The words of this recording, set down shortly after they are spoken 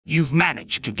You've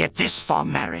managed to get this far,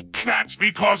 Marik. That's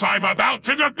because I'm about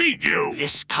to defeat you!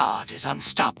 This card is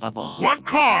unstoppable. What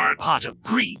card? Pot of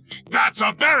Greed. That's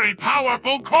a very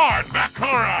powerful card,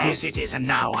 Bakura! Yes, it is, and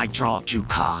now I draw 2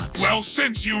 cards. Well,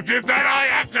 since you did that, I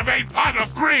activate Pot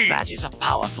of Greed! That is a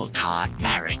powerful card,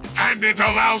 Marik. And it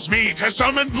allows me to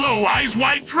summon Blue Eyes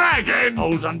White Dragon!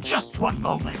 Hold on just one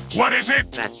moment. What is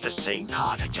it? That's the same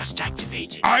card I just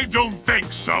activated. I don't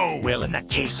think so! Well, in that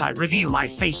case, I reveal my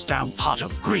face-down Pot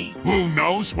of Greed. Who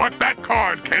knows what that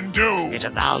card can do? It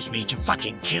allows me to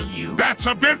fucking kill you. That's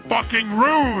a bit fucking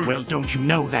rude! Well, don't you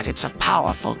know that it's a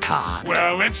powerful card?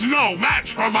 Well, it's no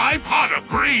match for my Pot of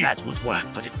Greed! That would work,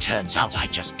 but it turns out I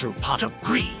just drew Pot of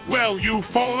Greed. Well, you've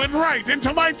fallen right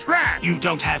into my trap! You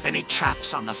don't have any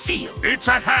traps on the field. It's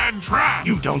a hand trap!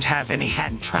 You don't have any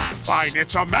hand traps. Fine,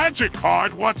 it's a magic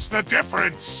card. What's the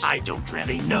difference? I don't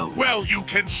really know. Well, you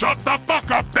can shut the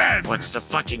fuck up then! What's the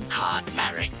fucking card,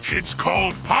 Marik? It's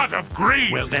called Pot of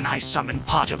Greed! Well, then I summon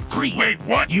Pot of Greed. Wait,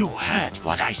 what? You heard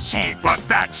what I said. But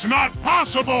that's not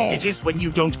possible! It is when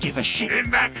you don't give a shit.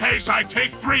 In that case, I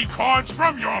take 3 cards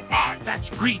from your pot! That's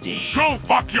greedy. Go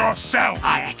fuck yourself!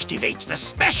 I activate the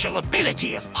special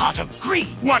ability of Pot of Greed.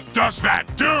 What does that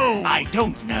do? I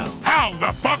don't know. How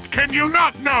the fuck can you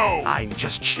not know? I'm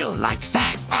just chill like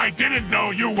that. I didn't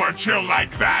know you were chill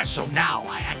like that! So now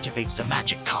I activate the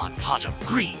magic card Pot of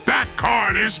Greed. That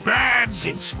card is banned!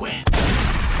 Since when?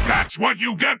 That's what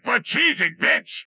you get for cheating, bitch!